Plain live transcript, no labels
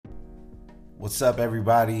What's up,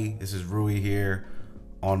 everybody? This is Rui here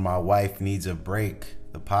on My Wife Needs a Break,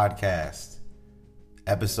 the podcast.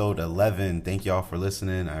 Episode 11. Thank y'all for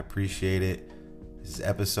listening. I appreciate it. This is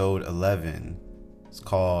episode 11. It's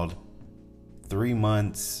called 3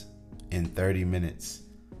 months in 30 minutes.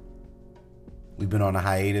 We've been on a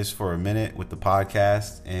hiatus for a minute with the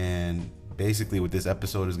podcast, and basically what this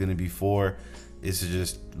episode is going to be for is to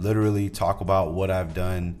just literally talk about what I've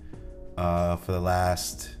done for the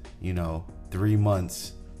last, 3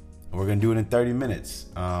 months. We're going to do it in 30 minutes.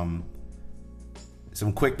 Some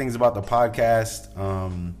quick things about the podcast.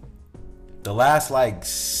 The last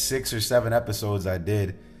 6 or 7 episodes I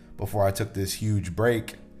did before I took this huge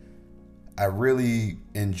break, I really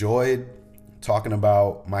enjoyed talking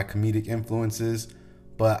about my comedic influences,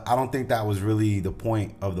 but I don't think that was really the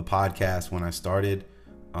point of the podcast when I started.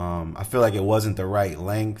 I feel like it wasn't the right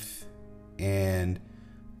length, and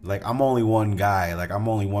I'm only one guy, I'm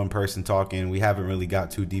only one person talking. We haven't really got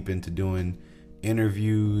too deep into doing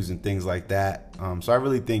interviews and things like that. So I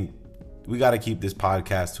really think we got to keep this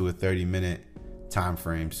podcast to a 30-minute time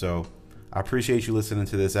frame. So I appreciate you listening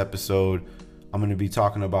to this episode. I'm going to be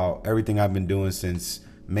talking about everything I've been doing since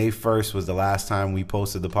May 1st was the last time we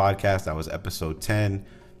posted the podcast. That was episode 10.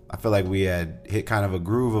 I feel like we had hit kind of a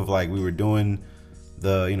groove of we were doing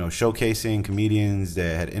the, showcasing comedians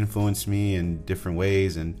that had influenced me in different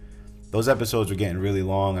ways. And those episodes were getting really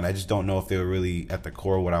long, and I just don't know if they were really at the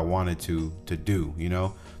core of what I wanted to do.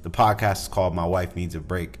 The podcast is called My Wife Needs a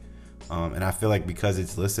Break. And I feel like because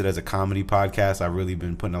it's listed as a comedy podcast, I've really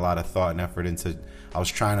been putting a lot of thought and effort into, I was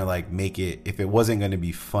trying to make it, if it wasn't going to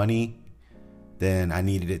be funny, then I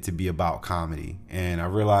needed it to be about comedy. And I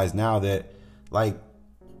realize now that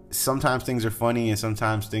sometimes things are funny and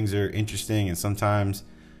sometimes things are interesting, and sometimes,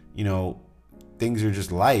 things are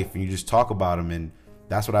just life and you just talk about them. And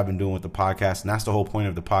that's what I've been doing with the podcast. And that's the whole point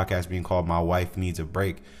of the podcast being called My Wife Needs a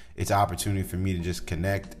Break. It's an opportunity for me to just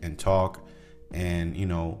connect and talk and,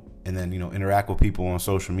 and then, interact with people on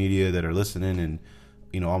social media that are listening,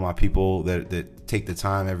 and, all my people that take the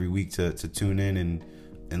time every week to tune in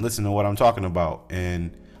and listen to what I'm talking about.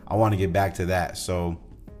 And I want to get back to that. So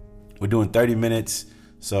we're doing 30 minutes.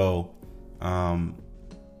 So I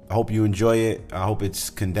hope you enjoy it. I hope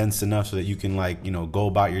it's condensed enough so that you can go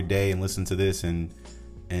about your day and listen to this and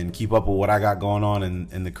keep up with what I got going on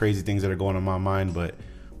and the crazy things that are going on in my mind. But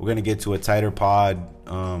we're going to get to a tighter pod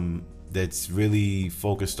that's really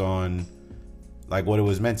focused on what it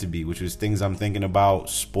was meant to be, which was things I'm thinking about,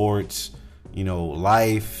 sports,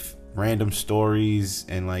 life, random stories,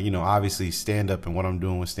 and obviously stand up and what I'm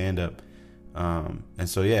doing with stand up. And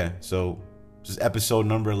so, yeah, so this is episode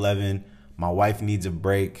number 11. My Wife Needs a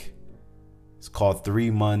Break. It's called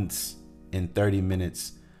 3 months in 30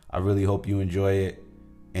 minutes. I really hope you enjoy it.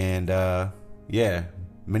 And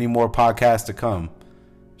many more podcasts to come.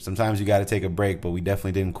 Sometimes you got to take a break, but we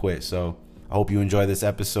definitely didn't quit. So I hope you enjoy this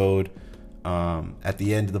episode. At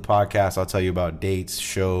the end of the podcast, I'll tell you about dates,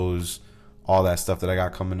 shows, all that stuff that I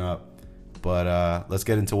got coming up. But let's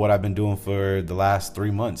get into what I've been doing for the last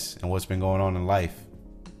 3 months and what's been going on in life.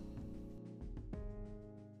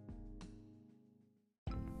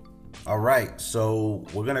 All right, so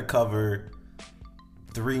we're going to cover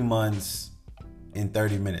 3 months in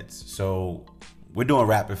 30 minutes. So we're doing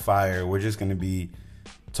rapid fire. We're just going to be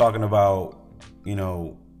talking about,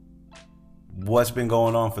 what's been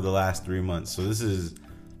going on for the last 3 months. So this is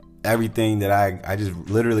everything that I just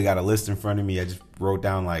literally got a list in front of me. I just wrote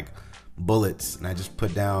down bullets, and I just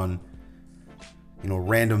put down,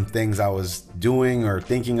 random things I was doing or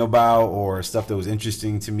thinking about, or stuff that was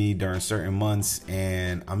interesting to me during certain months.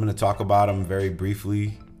 And I'm going to talk about them very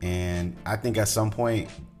briefly. And I think at some point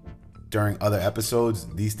during other episodes,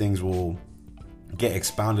 these things will get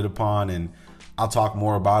expounded upon, and I'll talk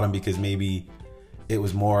more about them because maybe it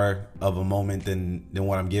was more of a moment than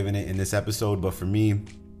what I'm giving it in this episode. But for me,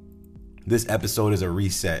 this episode is a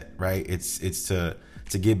reset, right? It's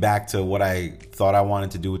to get back to what I thought I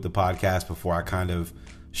wanted to do with the podcast before I kind of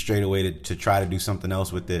strayed away to try to do something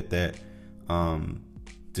else with it that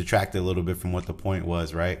detracted a little bit from what the point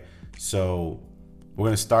was, right? So we're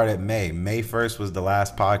going to start at May. May 1st was the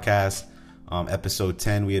last podcast, episode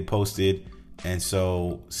 10 we had posted. And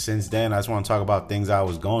so since then, I just want to talk about things I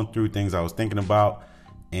was going through, things I was thinking about.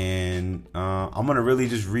 And I'm going to really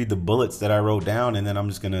just read the bullets that I wrote down, and then I'm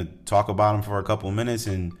just going to talk about them for a couple minutes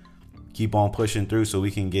and keep on pushing through so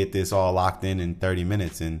we can get this all locked in 30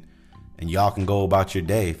 minutes. And y'all can go about your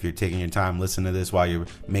day if you're taking your time listening to this while you're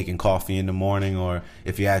making coffee in the morning, or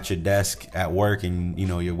if you're at your desk at work and,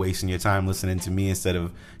 you're wasting your time listening to me instead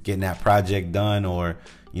of getting that project done, or,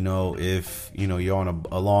 if, you're on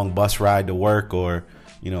a long bus ride to work, or,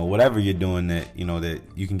 whatever you're doing that, that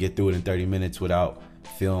you can get through it in 30 minutes without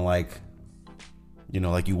feeling like,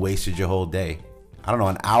 like you wasted your whole day. I don't know,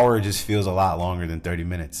 an hour just feels a lot longer than 30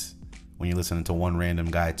 minutes when you're listening to one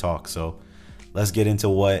random guy talk. So let's get into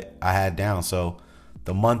what I had down. So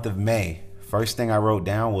the month of May, first thing I wrote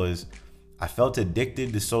down was I felt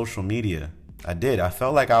addicted to social media. I did. I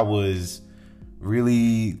felt like I was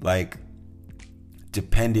really like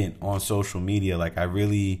dependent on social media. Like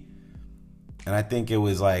and I think it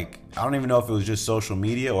was like, I don't even know if it was just social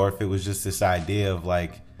media or if it was just this idea of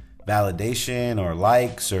like validation or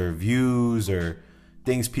likes or views or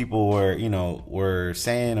things people were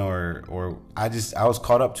saying or I was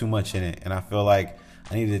caught up too much in it, and I feel like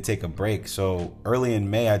I needed to take a break. So early in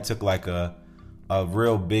May, I took like a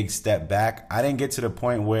real big step back. I didn't get to the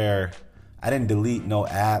point where I didn't delete no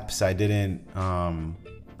apps. I didn't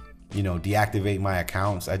deactivate my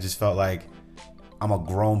accounts. I just felt like I'm a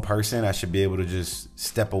grown person. I should be able to just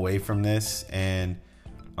step away from this. And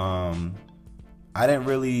I didn't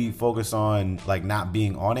really focus on like not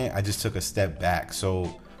being on it. I just took a step back.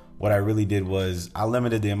 So what I really did was I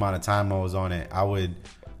limited the amount of time I was on it. I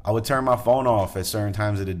would turn my phone off at certain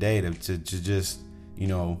times of the day to just,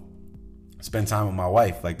 spend time with my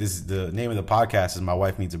wife. Like, this is the name of the podcast is My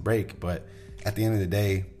Wife Needs a Break. But at the end of the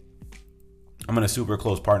day, I'm in a super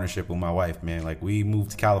close partnership with my wife, man. Like, we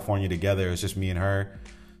moved to California together. It's just me and her.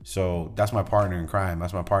 So that's my partner in crime.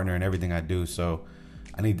 That's my partner in everything I do. So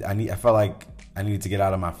I felt like I needed to get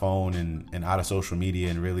out of my phone and out of social media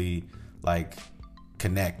and really like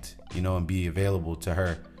connect, and be available to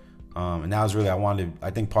her. And that was really, I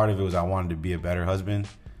think part of it was I wanted to be a better husband,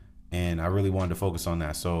 and I really wanted to focus on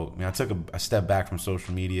that. So, I took a step back from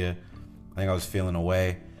social media. I think I was feeling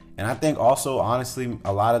away. And I think also, honestly,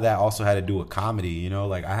 a lot of that also had to do with comedy.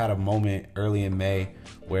 Like I had a moment early in May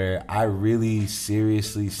where I really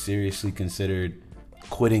seriously considered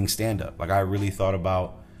quitting stand-up. Like I really thought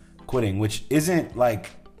about quitting, which isn't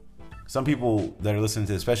like some people that are listening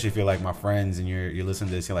to, especially if you're like my friends and you're listening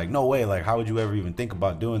to this, you're like, no way, like how would you ever even think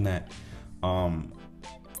about doing that?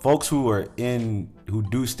 Folks who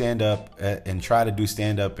do stand up and try to do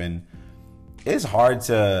stand up, and it's hard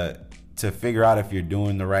to figure out if you're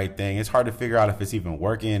doing the right thing. It's hard to figure out if it's even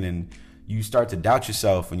working, and you start to doubt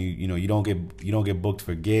yourself when you don't get booked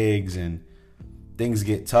for gigs and things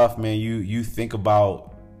get tough, man. You think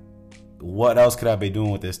about what else could I be doing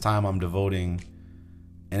with this time I'm devoting,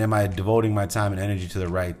 and am I devoting my time and energy to the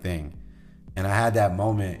right thing? And I had that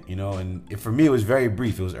moment, and for me, it was very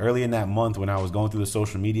brief. It was early in that month when I was going through the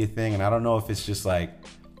social media thing. And I don't know if it's just like,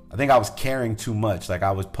 I think I was caring too much. Like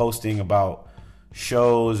I was posting about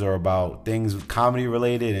shows or about things comedy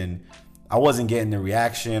related, and I wasn't getting the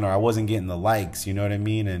reaction or I wasn't getting the likes, you know what I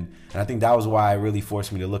mean? And I think that was why it really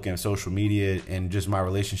forced me to look at social media and just my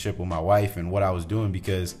relationship with my wife and what I was doing.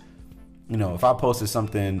 Because, if I posted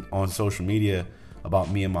something on social media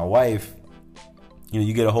about me and my wife,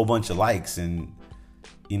 you get a whole bunch of likes, and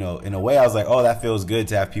in a way I was like, oh, that feels good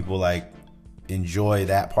to have people like enjoy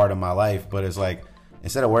that part of my life. But it's like,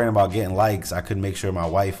 instead of worrying about getting likes, I could make sure my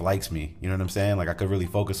wife likes me. You know what I'm saying? Like I could really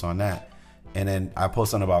focus on that. And then I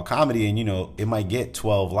post something about comedy, and it might get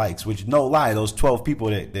 12 likes, which, no lie, those 12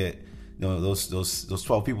 people those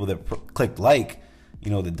 12 people that clicked like,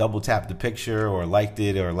 that double tapped the picture or liked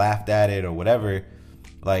it or laughed at it or whatever,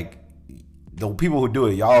 like, the people who do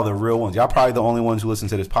it, y'all are the real ones. Y'all probably the only ones who listen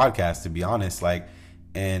to this podcast, to be honest. Like,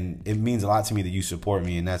 and it means a lot to me that you support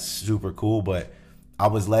me, and that's super cool. But I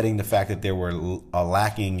was letting the fact that there were a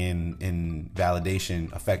lacking in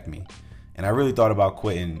validation affect me, and I really thought about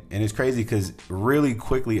quitting. And it's crazy because really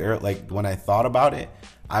quickly, like when I thought about it,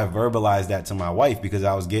 I verbalized that to my wife because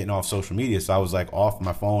I was getting off social media. So I was like off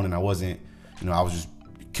my phone, and I wasn't, I was just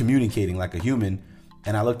communicating like a human.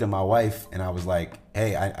 And I looked at my wife and I was like,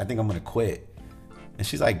 hey, I think I'm going to quit. And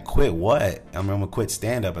she's like, quit what? I'm going to quit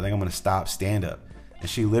stand-up. I think I'm going to stop stand-up. And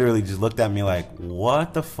she literally just looked at me like,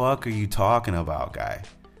 what the fuck are you talking about, guy?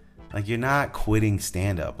 Like, you're not quitting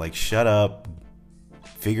stand-up. Like, shut up.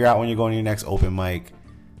 Figure out when you're going to your next open mic.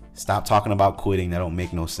 Stop talking about quitting. That don't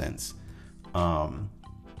make no sense. And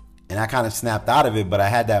I kind of snapped out of it, but I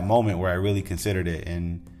had that moment where I really considered it.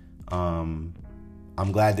 And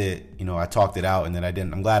I'm glad that, I talked it out and that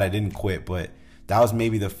I'm glad I didn't quit. But that was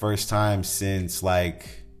maybe the first time since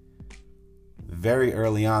like very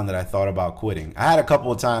early on that I thought about quitting. I've had a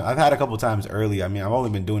couple of times early. I mean, I've only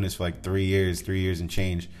been doing this for like 3 years and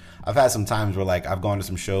change. I've had some times where like I've gone to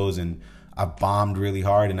some shows and I've bombed really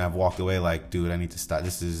hard and I've walked away like, dude, I need to stop.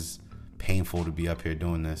 This is painful to be up here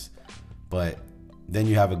doing this. But then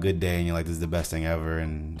you have a good day and you're like, this is the best thing ever,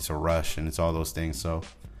 and it's a rush and it's all those things. So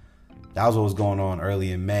that was what was going on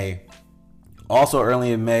early in May. Also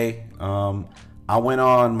early in May, I went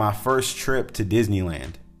on my first trip to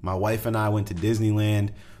Disneyland. My wife and I went to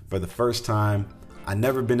Disneyland for the first time. I'd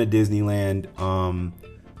never been to Disneyland.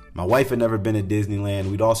 My wife had never been to Disneyland.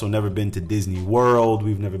 We'd also never been to Disney World.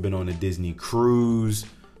 We've never been on a Disney cruise.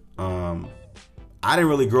 I didn't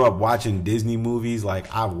really grow up watching Disney movies.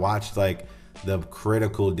 Like, I've watched like the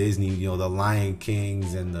critical Disney, you know, the Lion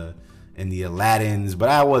Kings and the Aladdins, but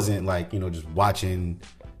I wasn't like, you know, just watching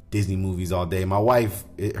Disney movies all day. My wife,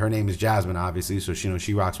 her name is Jasmine, obviously, so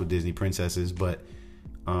she rocks with Disney princesses, but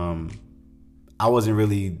I wasn't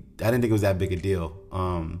really, I didn't think it was that big a deal.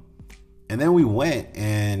 And then we went,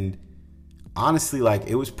 and honestly, like,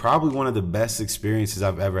 it was probably one of the best experiences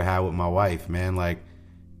I've ever had with my wife, man. Like,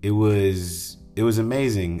 it was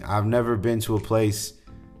amazing. I've never been to a place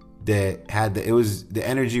that had the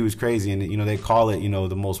energy was crazy, and you know, they call it, you know,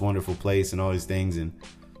 the most wonderful place and all these things, and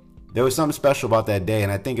there was something special about that day. And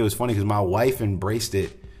I think it was funny because my wife embraced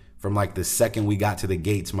it from like the second we got to the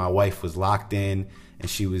gates. My wife was locked in and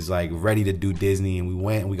she was like ready to do Disney, and we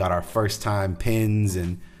went and we got our first time pins,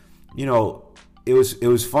 and you know, it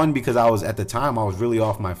was fun because I was, at the time, I was really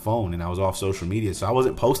off my phone and I was off social media, so I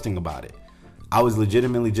wasn't posting about it. I was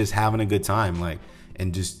legitimately just having a good time, like,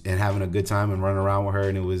 and having a good time and running around with her,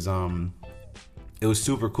 and it was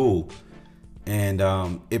super cool. And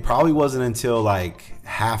it probably wasn't until like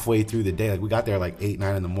halfway through the day, like we got there like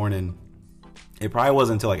 8-9 in the morning. It probably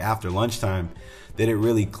wasn't until like after lunchtime that it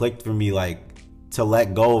really clicked for me, like, to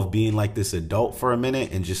let go of being like this adult for a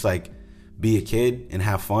minute and just like be a kid and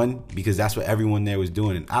have fun, because that's what everyone there was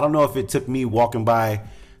doing. And I don't know if it took me walking by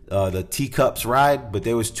the Teacups ride, but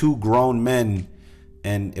there was two grown men,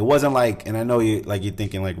 and it wasn't like, and I know you're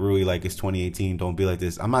thinking like, Rui, like, it's 2018, don't be like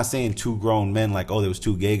this. I'm not saying two grown men like, oh, there was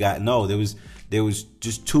two gay guys. No, there was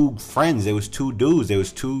just two friends. There was two dudes. There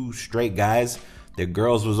was two straight guys. Their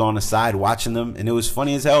girls was on the side watching them, and it was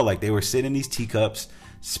funny as hell. Like, they were sitting in these teacups,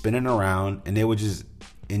 spinning around, and they were just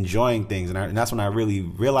enjoying things. And that's when I really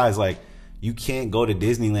realized, like, you can't go to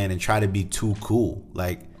Disneyland and try to be too cool.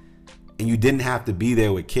 Like, and you didn't have to be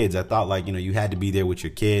there with kids. I thought, like, you know, you had to be there with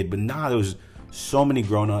your kid, but nah, there was so many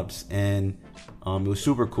grown-ups, and it was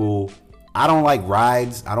super cool. I don't like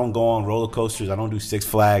rides. I don't go on roller coasters. I don't do Six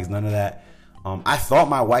Flags, none of that. I thought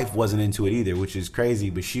my wife wasn't into it either, which is crazy,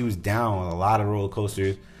 but she was down on a lot of roller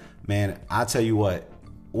coasters. Man, I tell you what,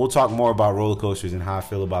 we'll talk more about roller coasters and how I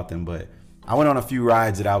feel about them, but I went on a few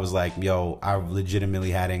rides that I was like, yo, I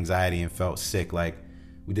legitimately had anxiety and felt sick. Like,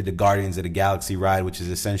 we did the Guardians of the Galaxy ride, which is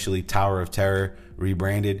essentially Tower of Terror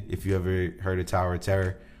rebranded, if you ever heard of Tower of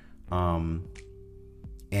Terror.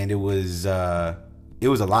 And it was a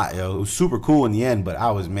lot, yo. It was super cool in the end, but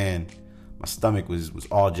I was, man, my stomach was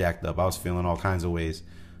all jacked up. I was feeling all kinds of ways.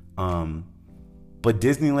 But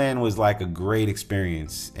Disneyland was like a great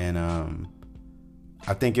experience, and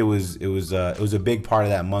I think it was a big part of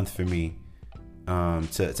that month for me,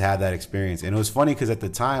 to have that experience. And it was funny because at the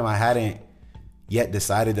time I hadn't yet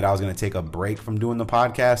decided that I was going to take a break from doing the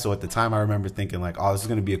podcast. So at the time I remember thinking like, oh, this is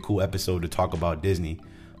going to be a cool episode to talk about Disney.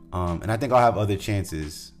 And I think I'll have other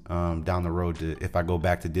chances down the road if I go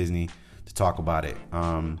back to Disney to talk about it.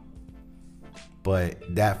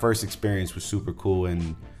 But that first experience was super cool,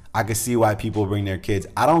 and I can see why people bring their kids.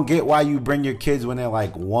 I don't get why you bring your kids when they're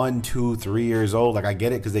like 1, 2, 3 years old. Like, I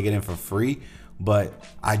get it because they get in for free, but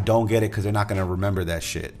I don't get it because they're not going to remember that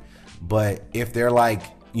shit. But if they're like,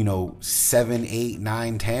 you know, 7, 8,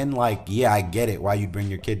 9, 10, like, yeah, I get it why you bring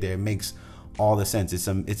your kid there. It makes all the sense. It's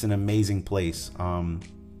an amazing place.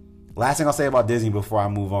 Last thing I'll say about Disney before I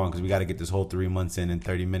move on, because we got to get this whole 3 months in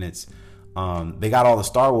 30 minutes. They got all the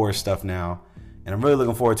Star Wars stuff now, and I'm really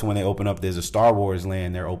looking forward to when they open up. There's a Star Wars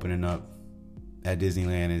land they're opening up at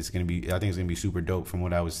Disneyland. It's gonna be, I think it's gonna be super dope from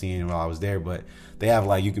what I was seeing while I was there. But they have,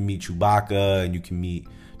 like, you can meet Chewbacca and you can meet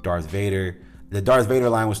Darth Vader. The Darth Vader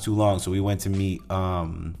line was too long, so we went to meet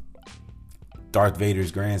Darth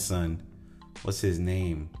Vader's grandson. What's his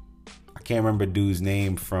name? I can't remember dude's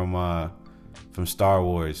name from Star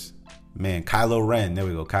Wars. Man, Kylo Ren. There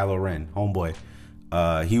we go, Kylo Ren, homeboy.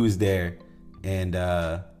 He was there,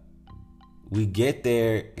 and we get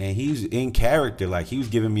there, and he's in character. Like, he was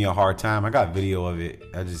giving me a hard time. I got video of it.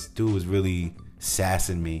 Dude was really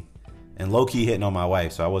sassing me, and low-key hitting on my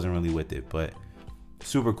wife, so I wasn't really with it, but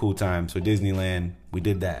super cool time. So Disneyland, we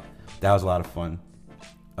did that. That was a lot of fun.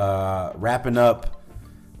 Wrapping up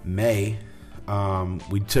May,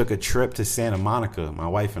 we took a trip to Santa Monica, my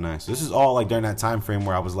wife and I. So this is all like during that time frame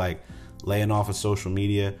where I was like laying off of social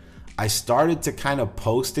media. I started to kind of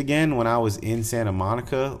post again when I was in Santa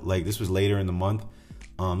Monica. Like, this was later in the month.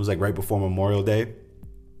 It was like right before Memorial Day.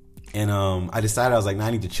 And I decided, I was like, nah,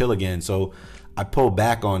 I need to chill again. So I pulled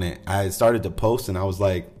back on it. I started to post and I was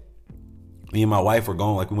like, me and my wife were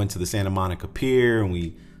going, like we went to the Santa Monica Pier and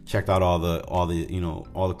we checked out all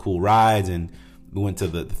the cool rides, and we went to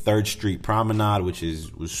the 3rd Street Promenade, which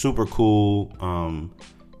was super cool.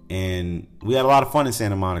 And we had a lot of fun in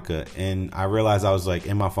Santa Monica, and I realized I was like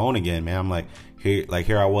in my phone again, man. I'm like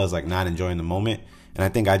here I was like not enjoying the moment, and I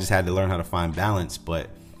think I just had to learn how to find balance. But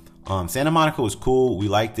Santa Monica was cool. We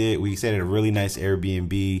liked it. We stayed at a really nice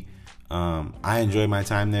Airbnb. I enjoyed my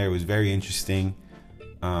time there. It was very interesting.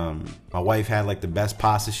 My wife had like the best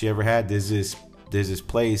pasta she ever had. There's this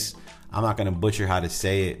place, I'm not gonna butcher how to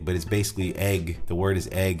say it, but it's basically egg. The word is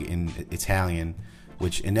egg in Italian,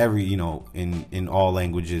 which in every, in all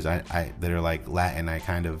languages I that are like Latin, I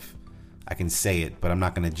can say it, but I'm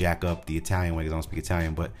not gonna jack up the Italian way because I don't speak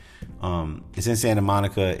Italian. But it's in Santa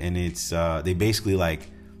Monica, and it's they basically like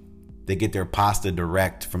they get their pasta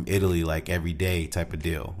direct from Italy like every day type of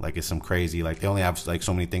deal. Like it's some crazy, like they only have like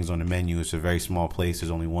so many things on the menu. It's a very small place.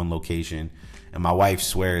 There's only one location. And my wife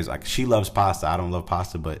swears, like, she loves pasta. I don't love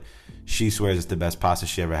pasta, but she swears it's the best pasta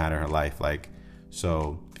she ever had in her life. Like,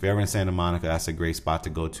 so if you're ever in Santa Monica, that's a great spot to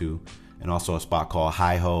go to. And also a spot called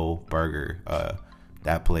Hi Ho Burger.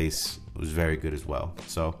 That place was very good as well.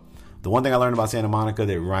 So the one thing I learned about Santa Monica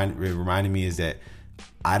that reminded me is that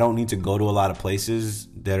I don't need to go to a lot of places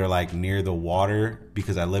that are like near the water,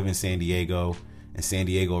 because I live in San Diego, and San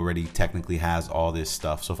Diego already technically has all this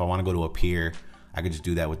stuff. So if I want to go to a pier, I could just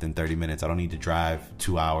do that within 30 minutes. I don't need to drive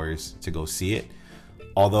 2 hours to go see it.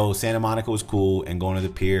 Although Santa Monica was cool, and going to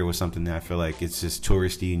the pier was something that I feel like it's just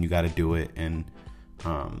touristy and you got to do it. And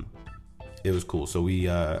it was cool. So we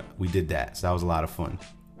did that. So that was a lot of fun.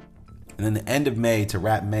 And then the end of May, to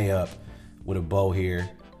wrap May up with a bow here,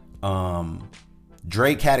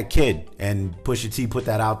 Drake had a kid, and Pusha T put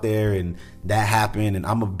that out there, and that happened. And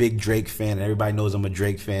I'm a big Drake fan, and everybody knows I'm a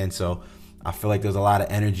Drake fan. So I feel like there's a lot of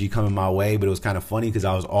energy coming my way, but it was kind of funny because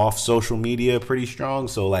I was off social media pretty strong.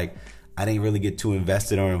 So like I didn't really get too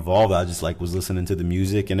invested or involved. I just like was listening to the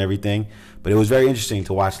music and everything. But it was very interesting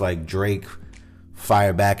to watch like Drake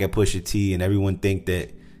fire back at Pusha T, and everyone think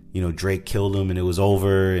that, Drake killed him and it was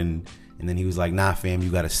over. And then he was like, nah, fam, you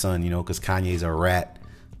got a son, because Kanye's a rat.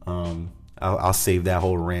 I'll save that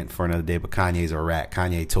whole rant for another day, but Kanye's a rat.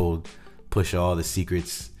 Kanye told Pusha all the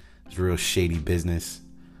secrets. It's real shady business.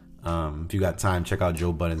 If you got time, check out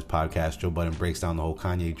Joe Budden's podcast. Joe Budden breaks down the whole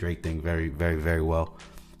Kanye Drake thing very, very, very well.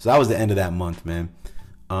 So that was the end of that month, man.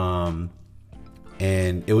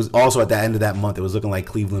 And it was also at the end of that month, it was looking like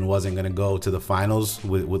Cleveland wasn't going to go to the finals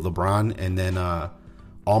with LeBron. And then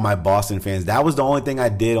all my Boston fans, that was the only thing I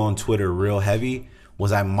did on Twitter real heavy,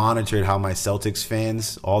 was I monitored how my Celtics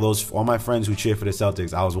fans, all my friends who cheer for the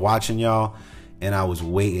Celtics, I was watching y'all and I was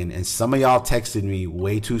waiting. And some of y'all texted me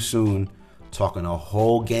way too soon, talking a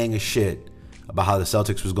whole gang of shit about how the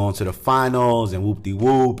Celtics was going to the finals and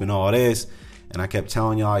whoop-de-whoop and all this. And I kept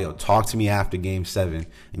telling y'all, yo, talk to me after Game 7.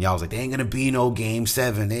 And y'all was like, there ain't going to be no Game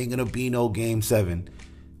 7. There ain't going to be no Game 7.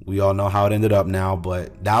 We all know how it ended up now,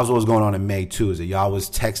 but that was what was going on in May too, is that y'all was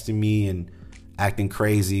texting me and acting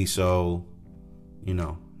crazy. So,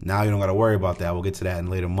 now you don't got to worry about that. We'll get to that in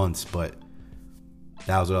later months, but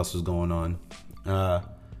that was what else was going on.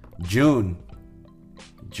 June.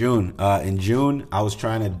 In June, I was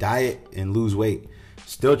trying to diet and lose weight.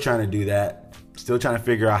 Still trying to do that. Still trying to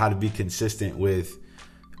figure out how to be consistent with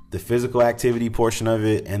the physical activity portion of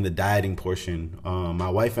it and the dieting portion. My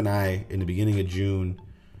wife and I, in the beginning of June,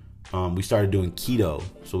 we started doing keto.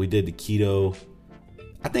 So we did the keto.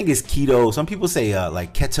 I think it's keto. Some people say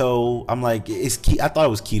like keto. I'm like, I thought it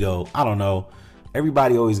was keto. I don't know.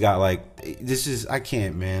 Everybody always got like, this is, I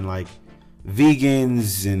can't, man. Like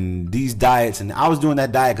vegans and these diets. And I was doing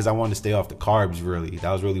that diet because I wanted to stay off the carbs, really.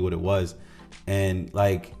 That was really what it was. And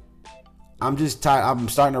like, I'm just tired. I'm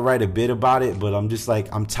starting to write a bit about it, but I'm just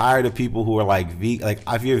like, I'm tired of people who are like, like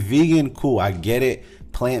if you're vegan, cool. I get it.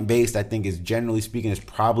 Plant-based, I think, is generally speaking, is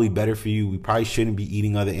probably better for you. We probably shouldn't be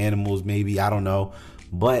eating other animals, maybe. I don't know.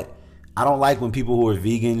 But I don't like when people who are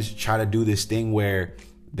vegans try to do this thing where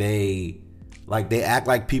they act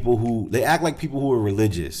like people who are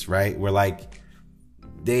religious, right? Where like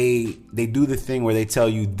they do the thing where they tell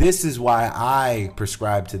you, this is why I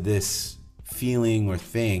prescribe to this feeling or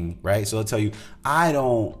thing, right? So they'll tell you, I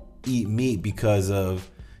don't eat meat because of,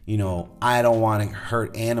 I don't want to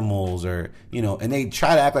hurt animals, or, and they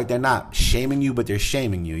try to act like they're not shaming you, but they're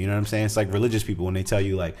shaming you. You know what I'm saying? It's like religious people when they tell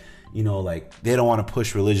you like, like they don't want to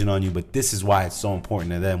push religion on you, but this is why it's so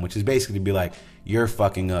important to them, which is basically to be like, you're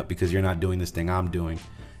fucking up because you're not doing this thing I'm doing.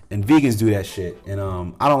 And vegans do that shit. And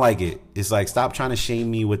I don't like it. It's like, stop trying to shame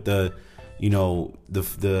me with the,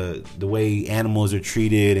 the way animals are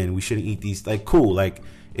treated and we shouldn't eat these. Like, cool. Like,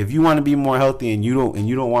 if you want to be more healthy and you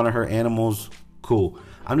don't want to hurt animals, cool.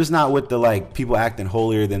 I'm just not with the like people acting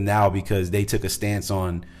holier than thou because they took a stance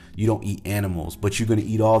on you don't eat animals, but you're gonna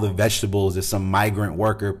eat all the vegetables that some migrant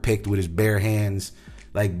worker picked with his bare hands.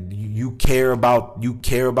 Like, you care about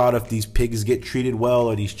if these pigs get treated well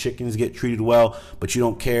or these chickens get treated well, but you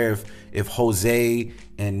don't care if Jose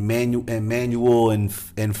and Manuel and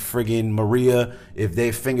friggin' Maria, if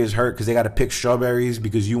their fingers hurt because they got to pick strawberries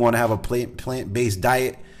because you want to have a plant-based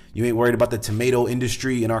diet. You ain't worried about the tomato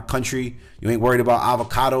industry in our country. You ain't worried about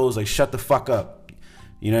avocados. Like, shut the fuck up.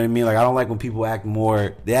 You know what I mean? Like, I don't like when people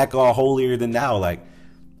they act all holier than thou. Like,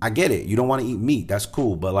 I get it. You don't want to eat meat. That's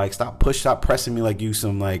cool. But like, stop pressing me like you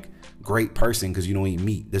some like great person because you don't eat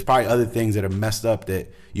meat. There's probably other things that are messed up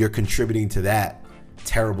that you're contributing to that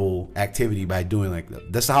terrible activity by doing like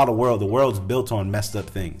that. That's how the world's built on messed up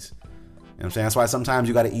things. You know what I'm saying? That's why sometimes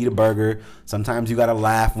you got to eat a burger. Sometimes you got to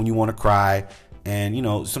laugh when you want to cry. And,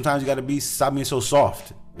 sometimes you got to stop being so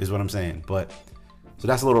soft is what I'm saying. But so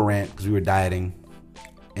that's a little rant because we were dieting.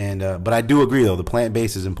 And but I do agree, though. The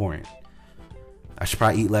plant-based is important. I should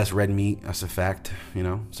probably eat less red meat. That's a fact,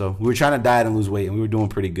 So we were trying to diet and lose weight, and we were doing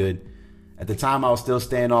pretty good. At the time, I was still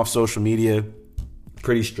staying off social media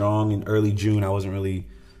pretty strong. In early June, I wasn't really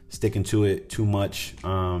sticking to it too much.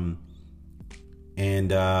 And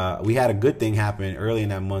we had a good thing happen early in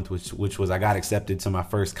that month, which was I got accepted to my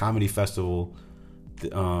first comedy festival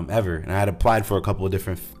ever. And I had applied for a couple of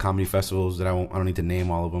different comedy festivals that I don't need to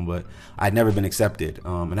name all of them, but I'd never been accepted.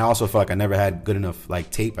 And I also felt like I never had good enough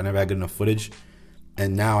like tape. I never had good enough footage.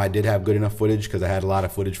 And now I did have good enough footage because I had a lot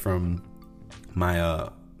of footage from my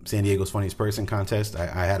San Diego's Funniest Person contest.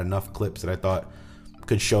 I had enough clips that I thought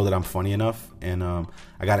could show that I'm funny enough. And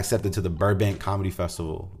I got accepted to the Burbank Comedy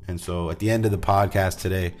Festival. And so at the end of the podcast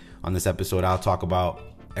today on this episode, I'll talk about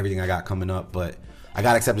everything I got coming up. But I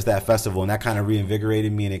got accepted to that festival, and that kind of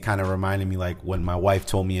reinvigorated me, and it kind of reminded me like when my wife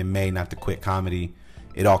told me in May not to quit comedy.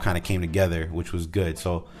 It all kind of came together, which was good.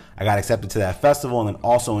 So I got accepted to that festival. And then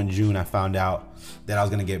also in June, I found out that I was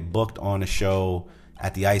going to get booked on a show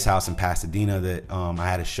at the Ice House in Pasadena that I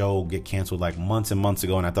had a show get canceled like months and months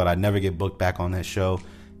ago. And I thought I'd never get booked back on that show.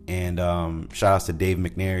 And shout outs to Dave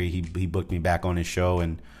McNary. He booked me back on his show,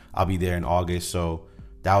 and I'll be there in August. So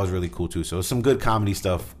that was really cool too. So some good comedy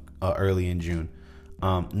stuff early in June.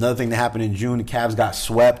 Another thing that happened in June, the Cavs got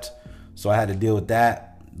swept. So I had to deal with that.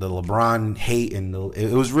 The LeBron hate, and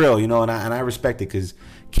it was real, and I respect it because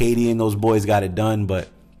Katie and those boys got it done. But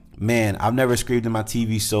man, I've never screamed in my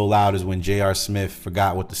TV so loud as when J.R. Smith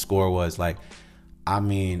forgot what the score was. Like, I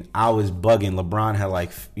mean, I was bugging. LeBron had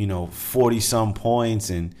like 40 some points,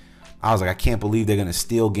 and I was like, I can't believe they're gonna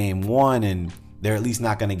steal game one, and they're at least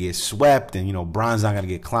not gonna get swept, and Bron's not gonna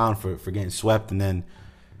get clowned for getting swept, and then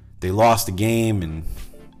they lost the game, and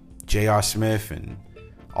J.R. Smith and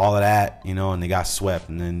all of that, and they got swept.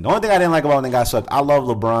 And then the only thing I didn't like about when they got swept, I love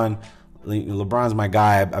LeBron. LeBron's my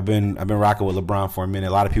guy. I've been rocking with LeBron for a minute.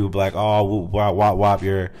 A lot of people be like, oh, wop, wop, wop,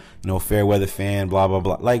 you're a fair weather fan, blah, blah,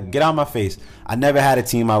 blah. Like, get out of my face. I never had a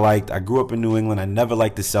team I liked. I grew up in New England. I never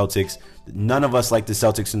liked the Celtics. None of us liked the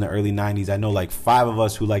Celtics in the early 90s. I know like 5 of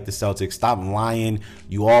us who liked the Celtics. Stop lying.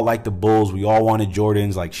 You all liked the Bulls. We all wanted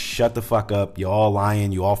Jordans. Like, shut the fuck up. You're all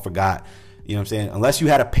lying. You all forgot. You know what I'm saying? Unless you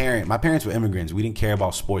had a parent. My parents were immigrants. We didn't care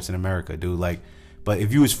about sports in America, dude. Like, but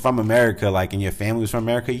if you was from America, like, and your family was from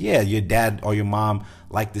America, yeah, your dad or your mom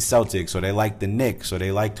liked the Celtics, or they liked the Knicks, or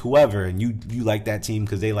they liked whoever, and you liked that team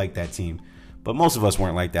because they liked that team. But most of us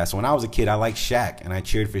weren't like that. So when I was a kid, I liked Shaq, and I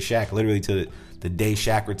cheered for Shaq literally to the day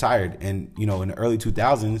Shaq retired. And, in the early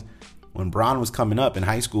 2000s, when Bron was coming up in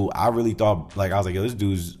high school, I really thought, like, I was like, yo,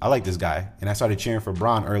 I like this guy. And I started cheering for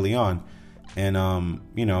Bron early on. And,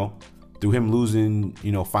 through him losing,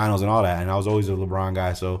 finals and all that. And I was always a LeBron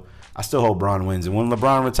guy, so I still hope Bron wins. And when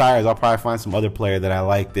LeBron retires, I'll probably find some other player that I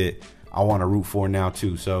like that I want to root for now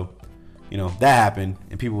too. So, that happened,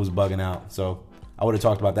 and people was bugging out. So I would have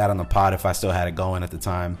talked about that on the pod if I still had it going at the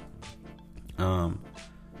time.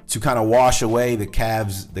 To kind of wash away the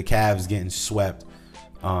Cavs getting swept,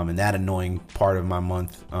 and that annoying part of my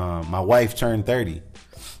month. My wife turned 30,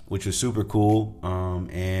 which was super cool.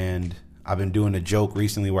 And I've been doing a joke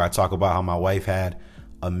recently where I talk about how my wife had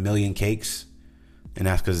 1 million cakes, and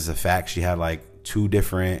that's because it's a fact. She had like 2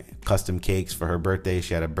 different custom cakes for her birthday.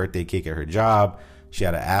 She had a birthday cake at her job. She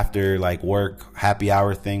had an after like work happy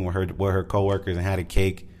hour thing with her coworkers and had a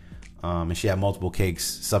cake. And she had multiple cakes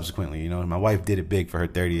subsequently. My wife did it big for her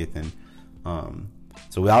 30th, and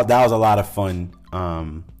so that was a lot of fun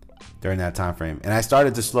during that time frame. And I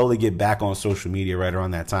started to slowly get back on social media right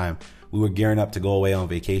around that time, we were gearing up to go away on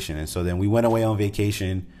vacation. And so then we went away on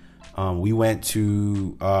vacation. We went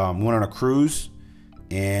on a cruise,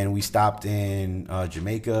 and we stopped in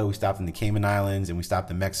Jamaica. We stopped in the Cayman Islands, and we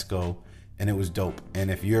stopped in Mexico, and it was dope. And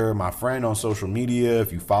if you're my friend on social media,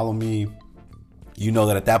 if you follow me, you know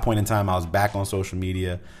that at that point in time, I was back on social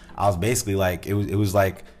media. I was basically like, it was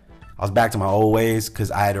like I was back to my old ways, because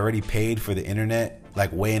I had already paid for the internet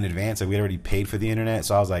like way in advance. Like we had already paid for the internet.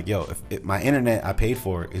 So I was like, yo, if my internet I paid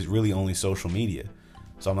for is really only social media.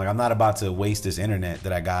 So I'm like, I'm not about to waste this internet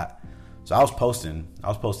that I got. So I was posting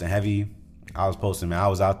heavy. I was posting, man. I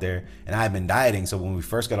was out there, and I had been dieting. So when we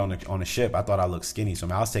first got on the ship, I thought I looked skinny. So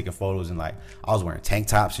man, I was taking photos, and like I was wearing tank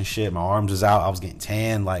tops and shit. My arms was out. I was getting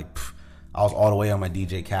tan. Like I was all the way on my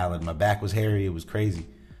DJ Khaled. My back was hairy. It was crazy.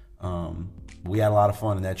 We had a lot of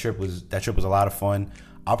fun, and that trip was a lot of fun.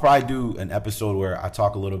 I'll probably do an episode where I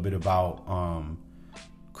talk a little bit about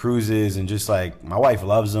cruises, and just like my wife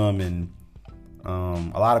loves them, and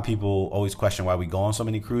a lot of people always question why we go on so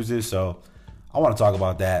many cruises. So I want to talk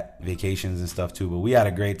about that, vacations and stuff too. But we had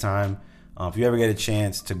a great time. If you ever get a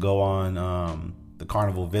chance to go on the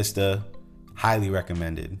Carnival Vista, highly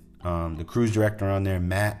recommended. The cruise director on there,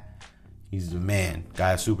 Matt, he's the man.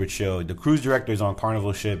 Guy is super chill. The cruise directors on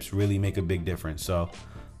Carnival ships really make a big difference. So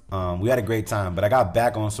we had a great time. But I got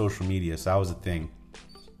back on social media, so that was the thing.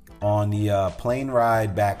 On the plane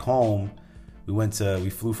ride back home, we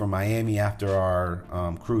flew from Miami after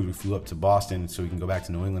our cruise. We flew up to Boston so we can go back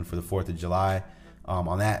to New England for the 4th of July.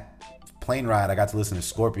 On that plane ride, I got to listen to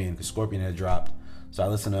Scorpion, because Scorpion had dropped. So I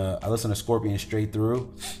listened to Scorpion straight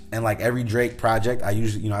through. And like every Drake project, I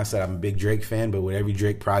usually, I said I'm a big Drake fan, but with every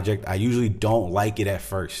Drake project, I usually don't like it at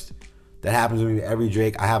first. That happens with me with every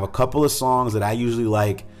Drake. I have a couple of songs that I usually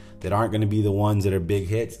like that aren't going to be the ones that are big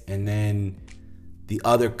hits, and then the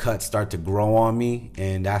other cuts start to grow on me,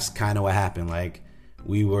 and that's kind of what happened. Like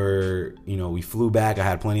we flew back. I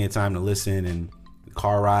had plenty of time to listen, and the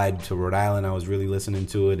car ride to Rhode Island, I was really listening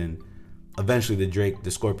to it, and eventually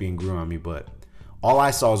the Scorpion grew on me. But all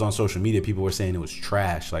I saw was on social media, people were saying it was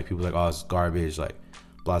trash. Like people were like, oh, it's garbage, like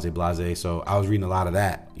blase. So I was reading a lot of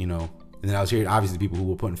that, and then I was hearing obviously people who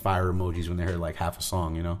were putting fire emojis when they heard like half a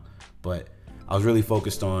song, but I was really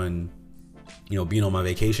focused on being on my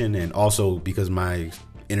vacation, and also because my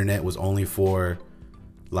internet was only for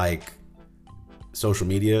like social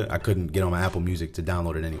media, I couldn't get on my Apple Music to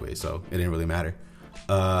download it anyway, so it didn't really matter.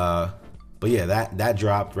 But yeah, that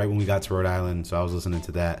dropped right when we got to Rhode Island, so I was listening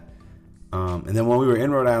to that. And then when we were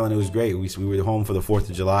in Rhode Island, it was great. We were home for the 4th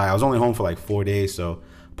of July. I was only home for like 4 days, so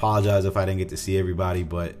apologize if I didn't get to see everybody,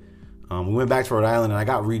 but we went back to Rhode Island, and I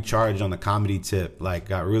got recharged on the comedy tip, like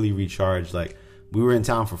got really recharged. Like we were in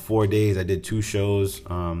town for 4 days. I did 2 shows.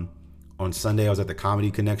 On Sunday, I was at the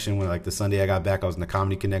Comedy Connection. When like the Sunday I got back, I was in the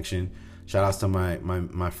Comedy Connection. Shout outs to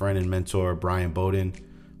my friend and mentor, Brian Bowden,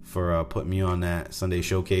 for putting me on that Sunday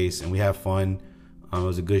showcase. And we had fun. It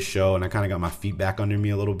was a good show, and I kind of got my feet back under me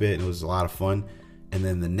a little bit, and it was a lot of fun. And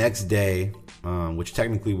then the next day, which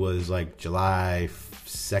technically was like July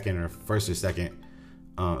 2nd or 1st or 2nd,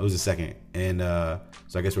 it was the 2nd. And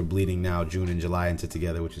so I guess we're bleeding now June and July into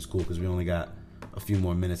together, which is cool because we only got a few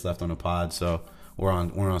more minutes left on the pod. So we're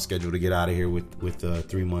on schedule to get out of here with the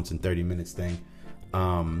 3 months and 30 minutes thing.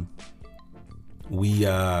 We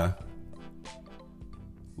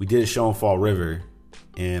did a show in Fall River,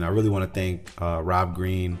 and I really want to thank Rob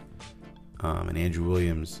Green and Andrew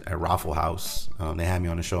Williams at Raffle House. They had me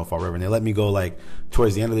on the show in Fall River, and they let me go like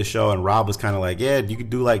towards the end of the show, and Rob was kind of like, yeah, you could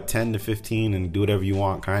do like 10 to 15 and do whatever you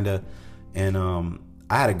want, kind of. And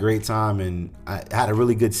I had a great time, and I had a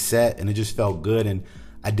really good set, and it just felt good. And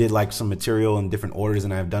I did like some material in different orders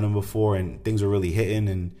than I've done them before, and things were really hitting,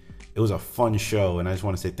 and it was a fun show. And I just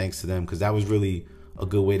want to say thanks to them, because that was really a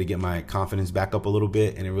good way to get my confidence back up a little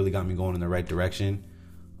bit, and it really got me going in the right direction.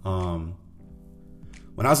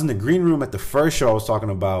 When I was in the green room at the first show I was talking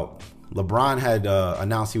about, LeBron had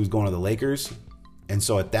announced he was going to the Lakers. And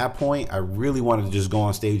so at that point, I really wanted to just go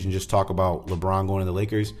on stage and just talk about LeBron going to the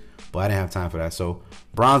Lakers, but I didn't have time for that. So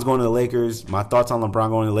Bron's going to the Lakers. My thoughts on LeBron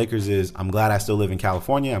going to the Lakers is I'm glad I still live in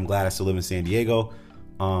California. I'm glad I still live in San Diego.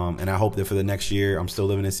 And I hope that for the next year, I'm still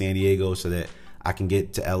living in San Diego so that I can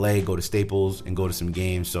get to LA, go to Staples, and go to some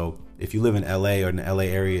games. So if you live in LA or in the LA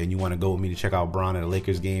area and you want to go with me to check out Bron at a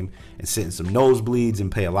Lakers game and sit in some nosebleeds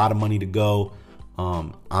and pay a lot of money to go,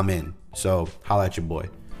 I'm in. So holla at your boy.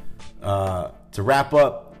 To wrap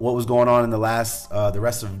up what was going on in the rest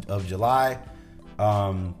of July,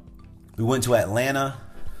 we went to Atlanta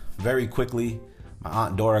very quickly. My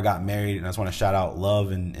Aunt Dora got married, and I just want to shout out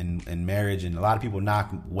love and marriage. And a lot of people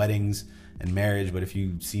knock weddings and marriage. But if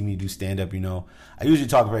you see me do stand-up, I usually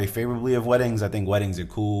talk very favorably of weddings. I think weddings are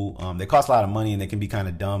cool. They cost a lot of money and they can be kind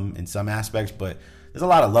of dumb in some aspects, but there's a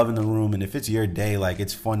lot of love in the room. And if it's your day, like,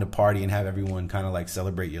 it's fun to party and have everyone kind of like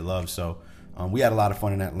celebrate your love. So we had a lot of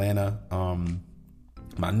fun in Atlanta.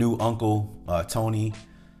 My new uncle, Tony,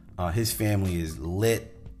 his family is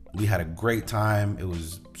lit. We had a great time. It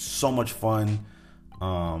was so much fun.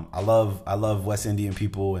 I love West Indian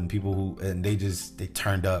people and people they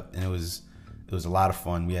turned up, and it was a lot of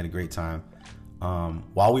fun. We had a great time.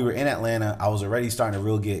 While we were in Atlanta, I was already starting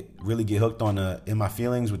to really get hooked on In My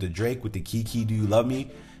Feelings with the Drake, with the Kiki Do You Love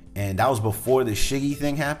Me, and that was before the Shiggy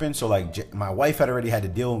thing happened. So like my wife had already had to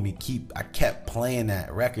deal with me. I kept playing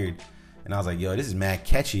that record, and I was like, yo, this is mad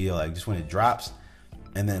catchy. Like, just when it drops.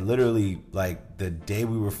 And then literally, like, the day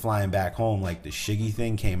we were flying back home, like, the Shiggy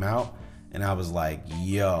thing came out, and I was like,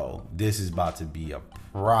 yo, this is about to be a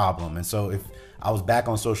problem. And so if I was back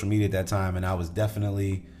on social media at that time, and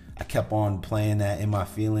I kept on playing that In My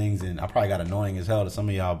Feelings, and I probably got annoying as hell to some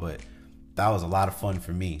of y'all, but that was a lot of fun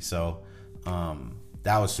for me. So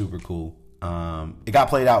that was super cool. It got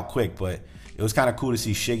played out quick, but it was kind of cool to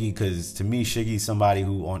see Shiggy, because to me, Shiggy's somebody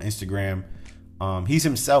who on Instagram, he's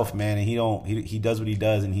himself, man, and he does what he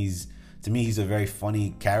does, and to me he's a very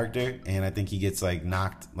funny character, and I think he gets like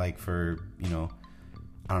knocked like for, I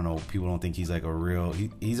don't know, people don't think he's like a real,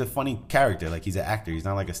 he's a funny character, like he's an actor, he's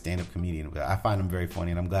not like a stand-up comedian, but I find him very funny,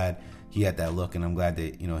 and I'm glad he had that look, and I'm glad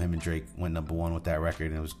that him and Drake went #1 with that record,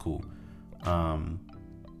 and it was cool.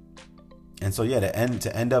 And so yeah,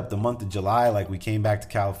 to end up the month of July, like, we came back to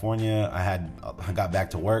California. I got back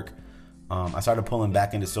to work. I started pulling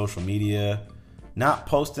back into social media. Not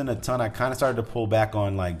posting a ton. I kind of started to pull back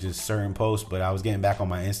on like just certain posts, but I was getting back on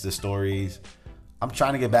my Insta stories. I'm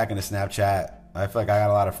trying to get back into Snapchat. I feel like I got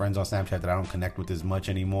a lot of friends on Snapchat that I don't connect with as much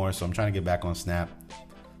anymore, so I'm trying to get back on Snap.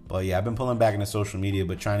 But yeah, I've been pulling back into social media,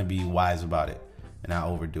 but trying to be wise about it and not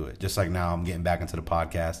overdo it. Just like now, I'm getting back into the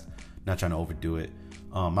podcast, not trying to overdo it.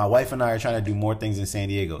 My wife and I are trying to do more things in San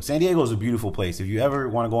Diego. San Diego is a beautiful place. If you ever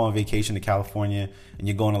want to go on vacation to California and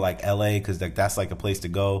you're going to like LA, because like that's like a place to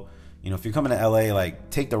go. If you're coming to LA, like,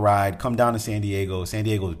 take the ride, come down to San Diego. San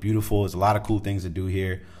Diego is beautiful. There's a lot of cool things to do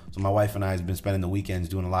here. So my wife and I have been spending the weekends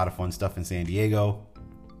doing a lot of fun stuff in San Diego.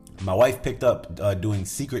 My wife picked up doing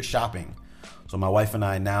secret shopping. So my wife and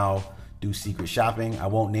I now do secret shopping. I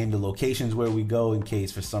won't name the locations where we go in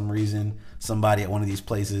case for some reason somebody at one of these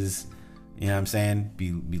places, you know what I'm saying,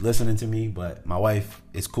 be listening to me. But my wife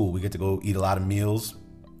is cool. We get to go eat a lot of meals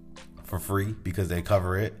for free because they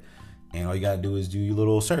cover it. And all you got to do is do your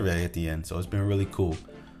little survey at the end. So it's been really cool.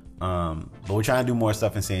 But we're trying to do more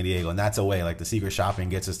stuff in San Diego. And that's a way, like, the secret shopping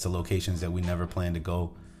gets us to locations that we never planned to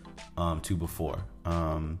go to before.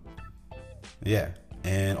 Yeah.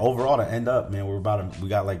 And overall, to end up, man, we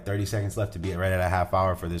got like 30 seconds left to be right at a half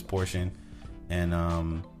hour for this portion. And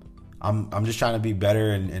I'm just trying to be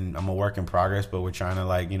better, and I'm a work in progress, but we're trying to,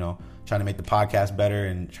 like, trying to make the podcast better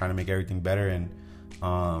and trying to make everything better. And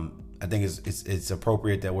I think it's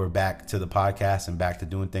appropriate that we're back to the podcast and back to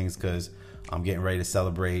doing things, because I'm getting ready to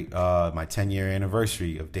celebrate my 10-year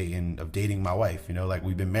anniversary of dating my wife. Like,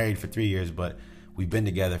 we've been married for 3 years, but we've been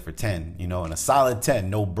together for 10. And a solid 10.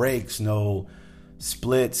 No breaks, no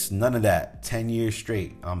splits, none of that. 10 years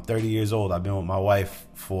straight. I'm 30 years old. I've been with my wife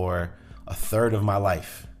for a third of my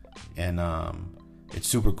life, and it's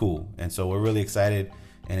super cool. And so we're really excited.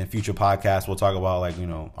 And in future podcasts, we'll talk about, like,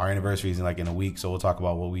 our anniversaries in a week. So we'll talk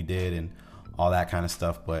about what we did and all that kind of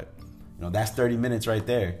stuff. But, that's 30 minutes right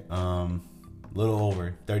there. A little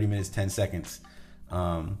over 30 minutes, 10 seconds.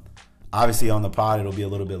 Obviously on the pod, it'll be a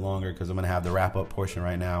little bit longer because I'm going to have the wrap up portion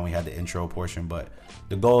right now. We had the intro portion, but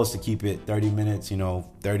the goal is to keep it 30 minutes,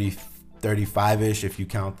 30, 35-ish if you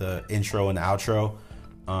count the intro and the outro.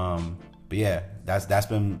 But yeah, that's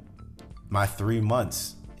been my 3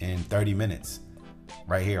 months in 30 minutes.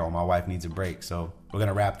 Right here on My Wife Needs a Break. So we're going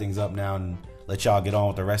to wrap things up now and let y'all get on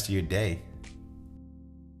with the rest of your day.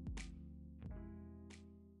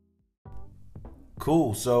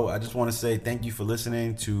 Cool. So I just want to say thank you for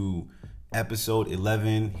listening to episode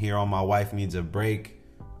 11 here on My Wife Needs a Break.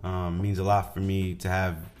 It means a lot for me to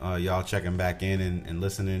have y'all checking back in and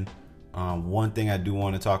listening. One thing I do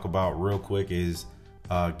want to talk about real quick is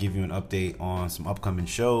give you an update on some upcoming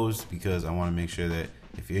shows, because I want to make sure that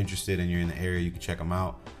if you're interested and you're in the area, you can check them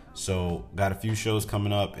out. So got a few shows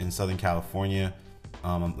coming up in Southern California.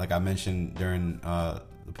 Like I mentioned during the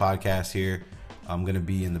podcast here, I'm going to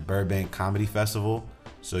be in the Burbank Comedy Festival.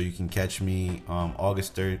 So you can catch me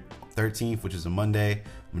August 13th, which is a Monday.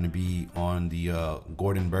 I'm going to be on the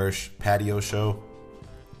Gordon Bursch patio show,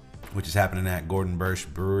 which is happening at Gordon Bursch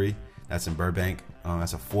Brewery. That's in Burbank.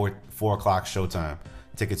 That's a 4 o'clock showtime.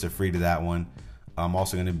 Tickets are free to that one. I'm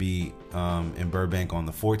also going to be in Burbank on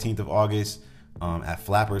the 14th of August at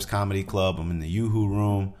Flappers Comedy Club. I'm in the Yoo-Hoo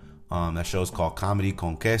Room. That show is called Comedy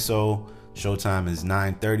Con Queso. Showtime is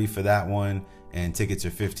 9:30 for that one, and tickets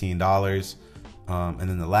are $15. And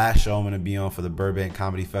then the last show I'm going to be on for the Burbank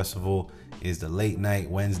Comedy Festival is the Late Night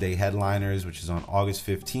Wednesday Headliners, which is on August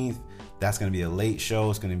 15th. That's going to be a late show.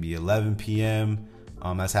 It's going to be 11 p.m.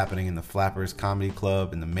 That's happening in the Flappers Comedy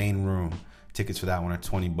Club in the main room. Tickets for that one are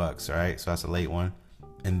 $20. All right, so that's a late one.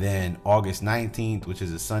 And then August 19th, which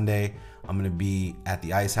is a Sunday, I'm going to be at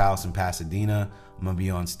the Ice House in Pasadena. I'm going to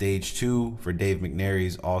be on stage 2 for Dave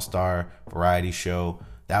McNary's All-Star Variety Show.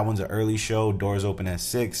 That one's an early show. Doors open at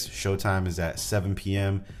 6. Showtime is at 7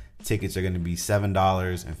 p.m. Tickets are going to be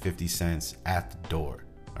 $7.50 at the door.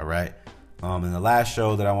 All right. And the last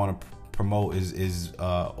show that I want to promote is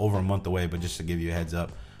over a month away, but just to give you a heads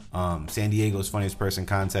up, San Diego's Funniest Person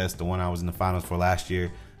Contest, the one I was in the finals for last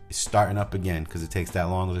year, is starting up again because it takes that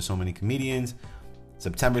long. There's so many comedians.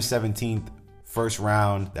 September 17th, first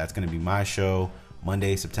round. That's going to be my show.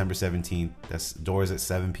 Monday, September 17th. That's doors at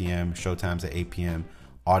 7 p.m. Showtime's at 8 p.m.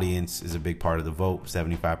 Audience is a big part of the vote.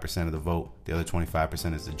 75% of the vote. The other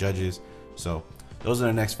 25% is the judges. So those are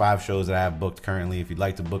the next 5 shows that I have booked currently. If you'd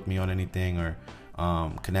like to book me on anything or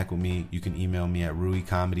connect with me, you can email me at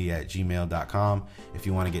ruicomedy@gmail.com. If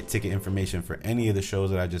you want to get ticket information for any of the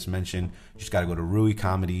shows that I just mentioned, you just got to go to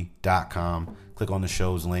ruicomedy.com, click on the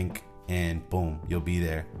show's link, and boom, you'll be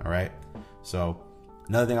there. All right. So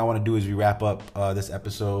another thing I want to do as we wrap up this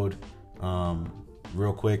episode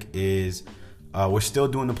real quick is we're still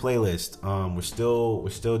doing the playlist. We're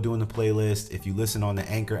still doing the playlist. If you listen on the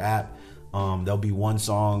Anchor app, there'll be one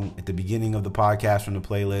song at the beginning of the podcast from the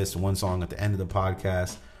playlist, one song at the end of the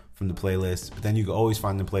podcast from the playlist. But then you can always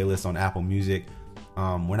find the playlist on Apple Music.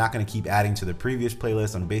 We're not going to keep adding to the previous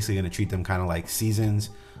playlist. I'm basically going to treat them kind of like seasons,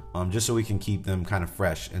 just so we can keep them kind of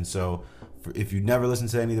fresh. And so if you've never listened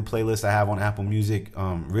to any of the playlists I have on Apple Music,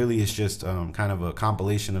 really it's just kind of a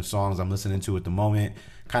compilation of songs I'm listening to at the moment,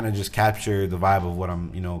 kind of just capture the vibe of what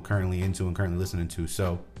I'm currently into and currently listening to.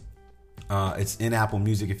 So it's in Apple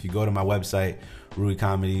Music. If you go to my website,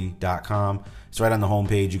 ruicomedy.com, it's right on the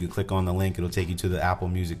homepage. You can click on the link. It'll take you to the Apple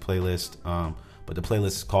Music playlist. But the playlist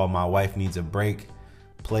is called My Wife Needs a Break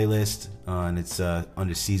playlist, and it's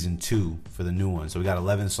under season 2 for the new one. So we got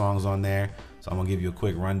 11 songs on there. So I'm going to give you a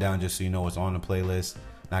quick rundown just so you know what's on the playlist.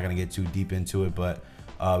 Not going to get too deep into it, but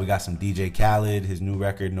we got some DJ Khaled, his new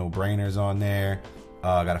record, No Brainers, on there.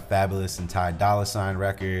 Got a Fabulous and Ty Dolla $ign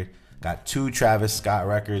record. Got 2 Travis Scott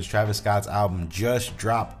records. Travis Scott's album just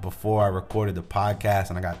dropped before I recorded the podcast,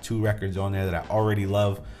 and I got 2 records on there that I already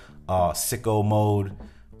love. Sicko Mode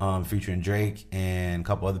featuring Drake and a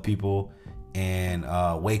couple other people, and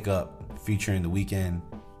Wake Up featuring The Weeknd,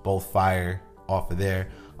 both fire off of there.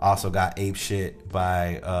 Also got Ape Shit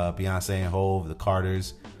by Beyonce and Hove, The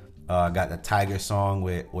Carters. Got the Tiger song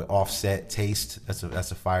with Offset, Taste.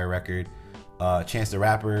 That's a fire record. Chance the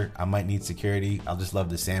Rapper, I Might Need Security. I just love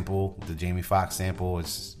the sample, the Jamie Foxx sample.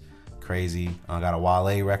 It's crazy. Got a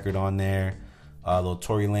Wale record on there. Little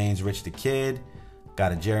Tory Lanez, Rich the Kid.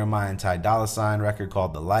 Got a Jeremiah and Ty Dolla $ign record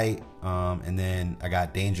called The Light. And then I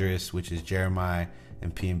got Dangerous, which is Jeremiah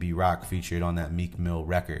and PNB Rock featured on that Meek Mill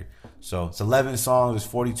record. So it's 11 songs,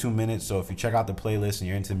 it's 42 minutes. So if you check out the playlist and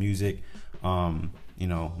you're into music,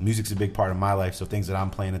 music's a big part of my life. So things that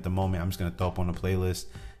I'm playing at the moment, I'm just going to throw up on the playlist.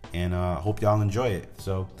 And hope y'all enjoy it.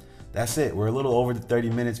 So that's it. We're a little over the 30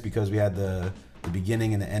 minutes because we had the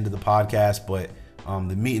beginning and the end of the podcast, but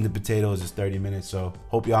the meat and the potatoes is 30 minutes. So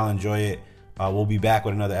hope y'all enjoy it. We'll be back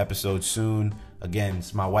with another episode soon. Again,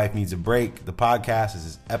 it's My Wife Needs a Break. The podcast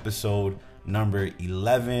is episode number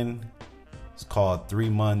 11. It's called 3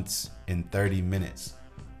 months in 30 minutes.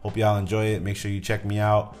 Hope y'all enjoy it. Make sure you check me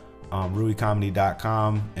out,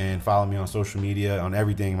 ruicomedy.com, and follow me on social media. On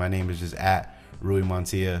everything, my name is just at Rui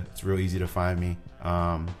Montilla. It's real easy to find me.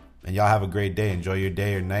 And y'all have a great day. Enjoy your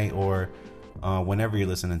day or night or whenever you're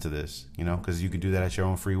listening to this, because you can do that at your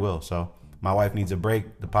own free will. So My Wife Needs a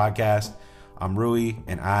Break, the podcast. I'm Rui,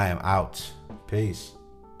 and I am out. Peace.